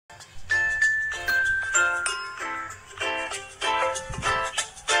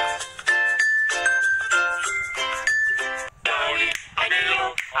and you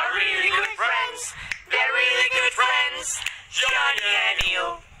are really good friends. They're really good friends. Johnknee and you.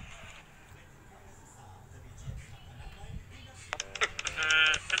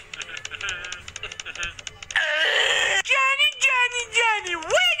 Johnny,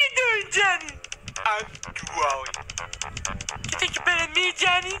 what are you doing, Johnny? I'm drawing. You think you're better than me,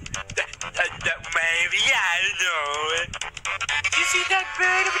 Johnny? Maybe, I don't know. You see that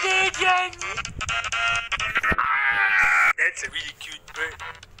bird over there, Johnny? That's a really cute bird.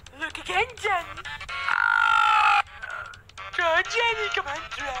 Look again, Johnny. Draw, Johnny, come on,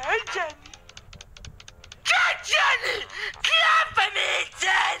 draw, Johnny. Draw, Johnny! Clap for me,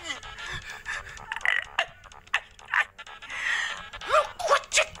 Johnny! Look what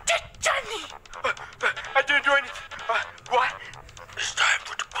you did, Johnny! I didn't do anything. What? It's time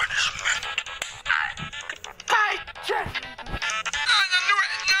for the punishment. Bye, Johnny! Don't do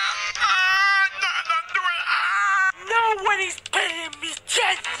it! Don't do it! No one is better than me,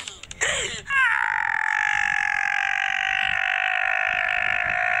 Johnny!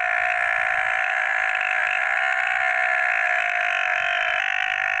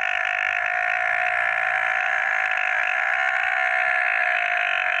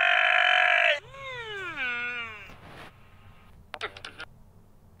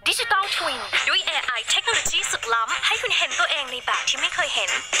 Digital Twin ด้วย AI เทคโนโลยีสุดล้ำให้คุณเห็นตัวเองในแบบที่ไม่เคยเห็น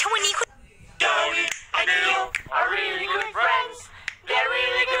ถ้าวันนี้คุณ Johnny and you are really good friends. They're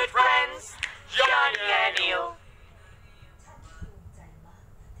really good friends. Johnny and you.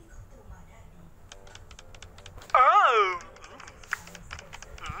 Oh.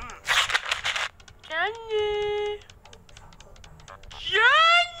 Johnny.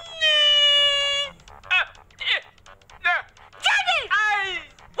 Johnny. Johnny!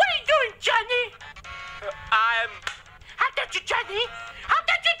 What are you doing, Johnny? How did you, Johnny? How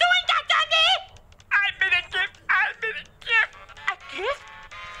did you doing that, Johnny? I made a gift. A gift?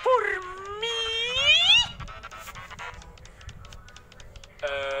 For me?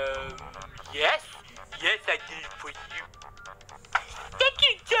 Yes. Yes, I did it for you. Thank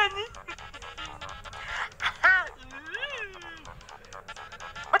you, Johnny.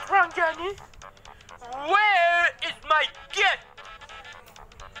 What's wrong, Johnny? Where is my gift?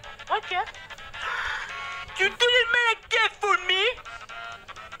 What gift? You didn't make a gift for me?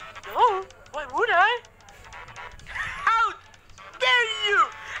 No, why would I? How dare you?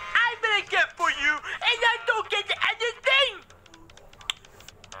 I made a gift for you and I don't get anything!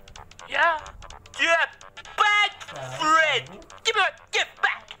 Yeah, gift back, friend! Give me my gift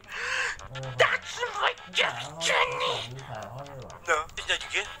back! That's my gift, Johnny! No, it's not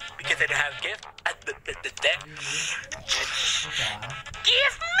your gift because I don't have a gift.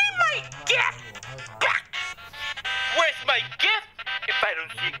 Give me my gift back! Where's my gift? If I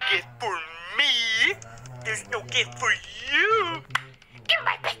don't see a gift for me, there's no gift for you. Give me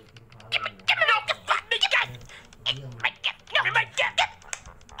my gift! Give me no gift back! My gift! My gift! Give me my gift!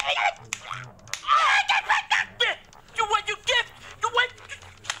 You want your gift? You want...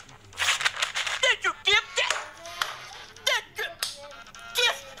 There's your gift! That's your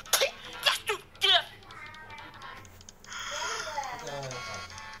gift! That's your gift!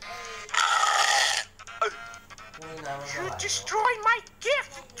 You destroyed my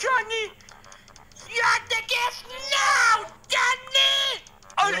gift, Johnny! You have the gift now, Johnny!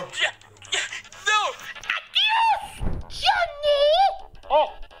 Oh, no! Adios, Johnny!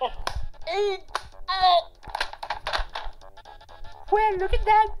 Well, look at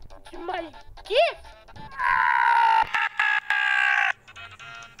that! It's my gift!